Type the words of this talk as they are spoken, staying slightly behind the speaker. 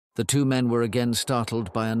The two men were again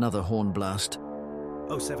startled by another horn blast.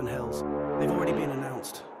 Oh, seven hells. They've already been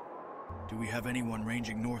announced. Do we have anyone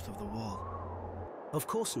ranging north of the wall? Of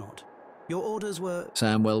course not. Your orders were...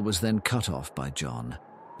 Samwell was then cut off by John.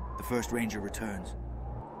 The first ranger returns,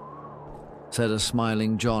 said a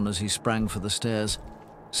smiling John as he sprang for the stairs.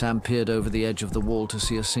 Sam peered over the edge of the wall to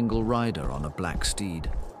see a single rider on a black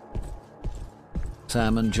steed.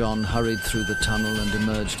 Sam and John hurried through the tunnel and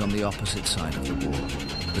emerged on the opposite side of the wall.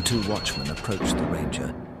 The two watchmen approached the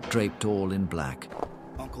ranger, draped all in black.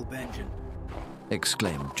 Uncle Bengen,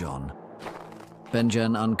 Exclaimed John.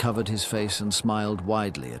 Bengen uncovered his face and smiled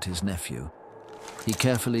widely at his nephew. He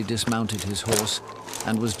carefully dismounted his horse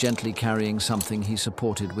and was gently carrying something he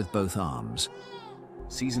supported with both arms.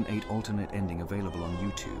 Season 8 alternate ending available on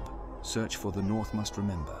YouTube. Search for The North Must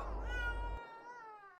Remember.